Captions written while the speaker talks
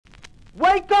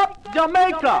Wake up,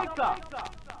 Jamaica!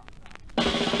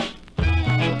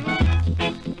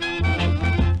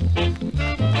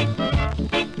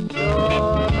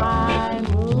 You're my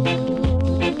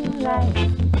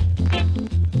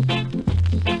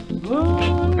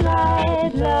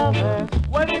moonlight lover.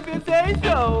 What if you say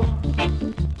so?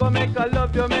 Go make a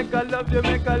love you, make a love you,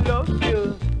 make a love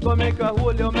you. Go make a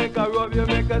hold you, make a rub you,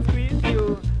 make a squeeze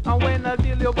you. And when I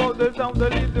tell you about the sound, the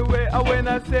little way, and when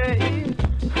I say it,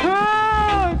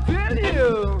 tell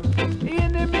you,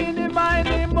 in the mini,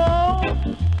 miny, mo.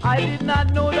 I did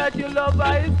not know that you love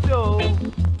I so.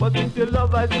 But since you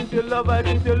love I, since you love I,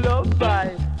 since you love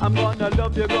I, I'm gonna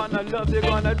love you, gonna love you,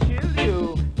 gonna chill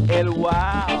you. El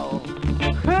wow.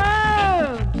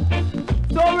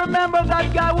 So remember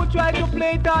that guy who tried to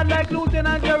play it hard like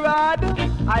Lieutenant Gerard?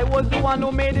 I was the one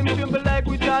who made him tremble like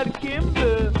Richard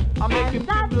Kimball. I make him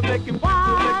tremble, make him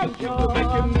tremble, make him tremble,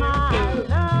 make him tremble.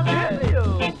 Tell you,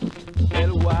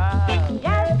 El wow.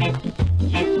 Yes,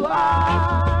 you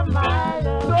are my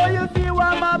love. So you see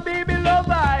why my baby love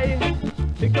I?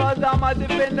 Because I'm a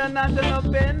defender, not an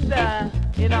offender.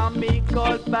 In a me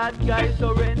called bad guy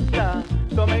surrender.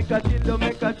 So make a chill you,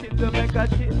 make a chill you, make a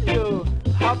chill you.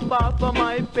 Hop off of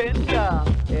my fender.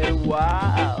 Hey,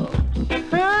 wow.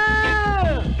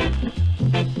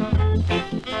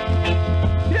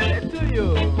 Tell it to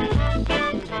you.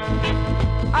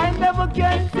 I never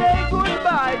can say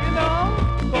goodbye, you know.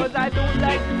 Cause I don't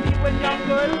like to see when young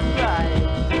girls cry.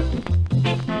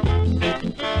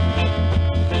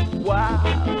 Wow.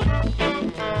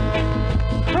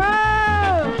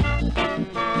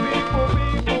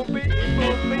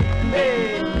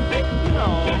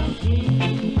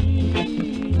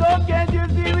 So can't you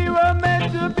see we were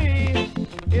meant to be?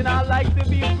 And I like to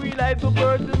be free like the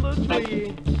birds in the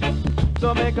tree.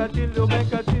 So make a chill you,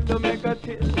 make a chill you, make a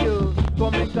chill you. Go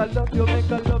make a love you, make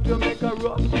a love you, make a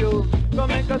rock you. Go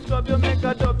make a scrub you, make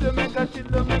a dub you, make a chill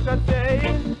you, make a say.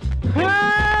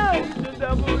 Hey, the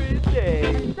devil is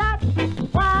day. That's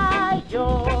why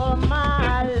you're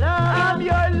my love. I'm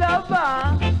your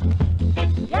lover.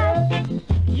 Yes,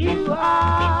 you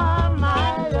are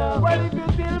my love. Well, if you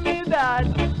tell me that,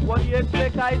 what do you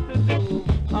expect I to do?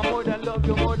 I'm more than love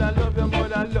you, more than love you, more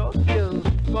than love you.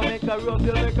 Go make a rub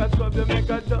you, make a scrub you, make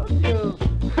a dub you.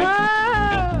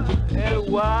 Hey,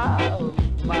 wow.